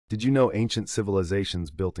Did you know ancient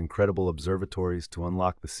civilizations built incredible observatories to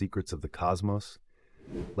unlock the secrets of the cosmos?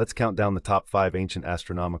 Let's count down the top 5 ancient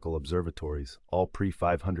astronomical observatories, all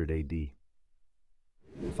pre-500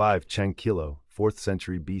 AD. 5. Chanquillo, 4th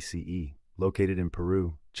century BCE. Located in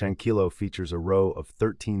Peru, Chanquillo features a row of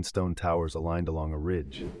 13 stone towers aligned along a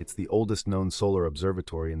ridge. It's the oldest known solar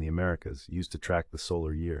observatory in the Americas, used to track the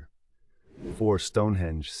solar year. 4.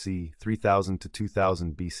 Stonehenge, c. 3000 to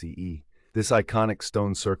 2000 BCE. This iconic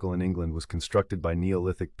stone circle in England was constructed by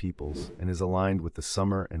Neolithic peoples and is aligned with the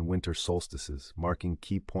summer and winter solstices, marking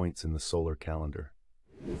key points in the solar calendar.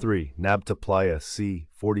 3. Nabta Playa, c.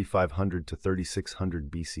 4500 to 3600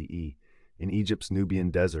 BCE. In Egypt's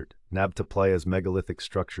Nubian desert, Nabta Playa's megalithic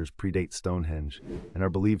structures predate Stonehenge and are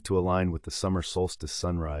believed to align with the summer solstice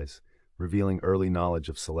sunrise, revealing early knowledge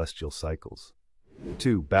of celestial cycles.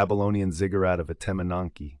 2. Babylonian Ziggurat of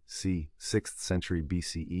Etemenanke, c. 6th century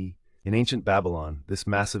BCE. In ancient Babylon, this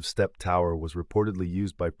massive step tower was reportedly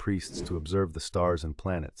used by priests to observe the stars and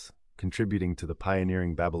planets, contributing to the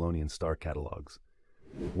pioneering Babylonian star catalogs.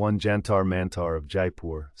 1. Jantar Mantar of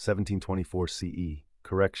Jaipur, 1724 CE.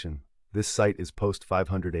 Correction. This site is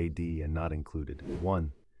post-500 AD and not included.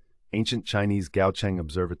 1. Ancient Chinese Gaocheng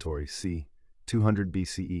Observatory, c. 200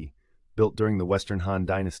 BCE. Built during the Western Han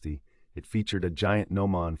Dynasty, it featured a giant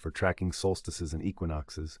gnomon for tracking solstices and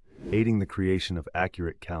equinoxes, aiding the creation of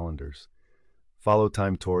accurate calendars. Follow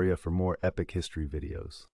Timetoria for more epic history videos.